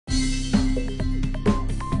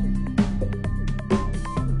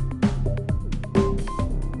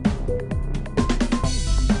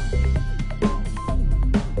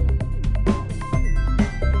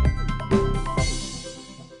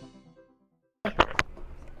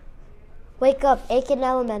Wake up, Aiken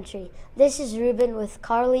Elementary. This is Ruben with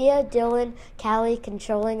Carlia, Dylan, Callie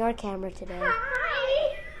controlling our camera today.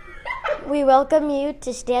 Hi! We welcome you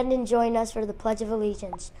to stand and join us for the Pledge of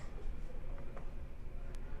Allegiance.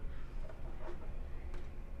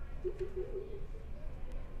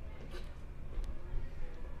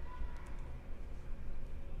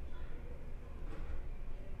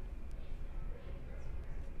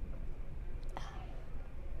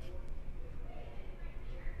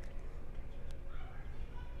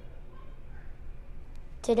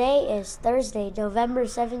 Today is Thursday, November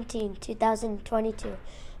 17, 2022,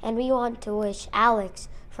 and we want to wish Alex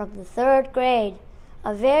from the 3rd grade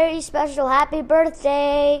a very special happy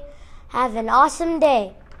birthday. Have an awesome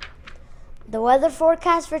day. The weather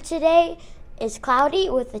forecast for today is cloudy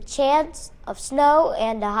with a chance of snow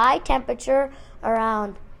and a high temperature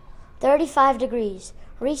around 35 degrees.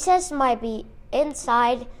 Recess might be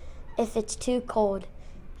inside if it's too cold.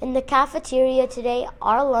 In the cafeteria today,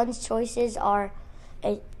 our lunch choices are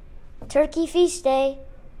a turkey feast day.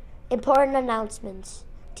 Important announcements.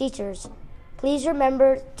 Teachers, please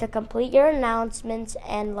remember to complete your announcements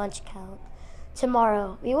and lunch count.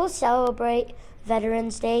 Tomorrow, we will celebrate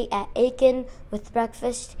Veterans Day at Aiken with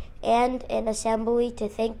breakfast and an assembly to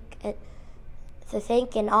thank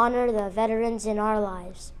and honor the veterans in our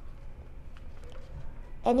lives.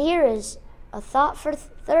 And here is a thought for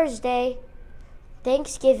Thursday.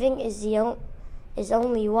 Thanksgiving is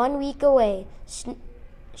only 1 week away.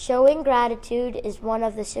 Showing gratitude is one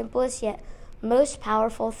of the simplest yet most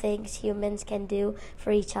powerful things humans can do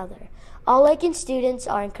for each other. All Aiken students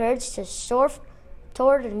are encouraged to soar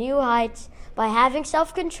toward new heights by having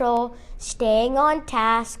self-control, staying on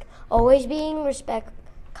task, always being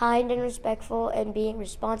kind and respectful, and being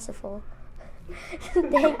responsible.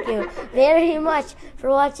 Thank you very much for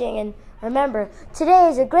watching, and remember, today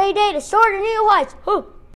is a great day to soar to new heights.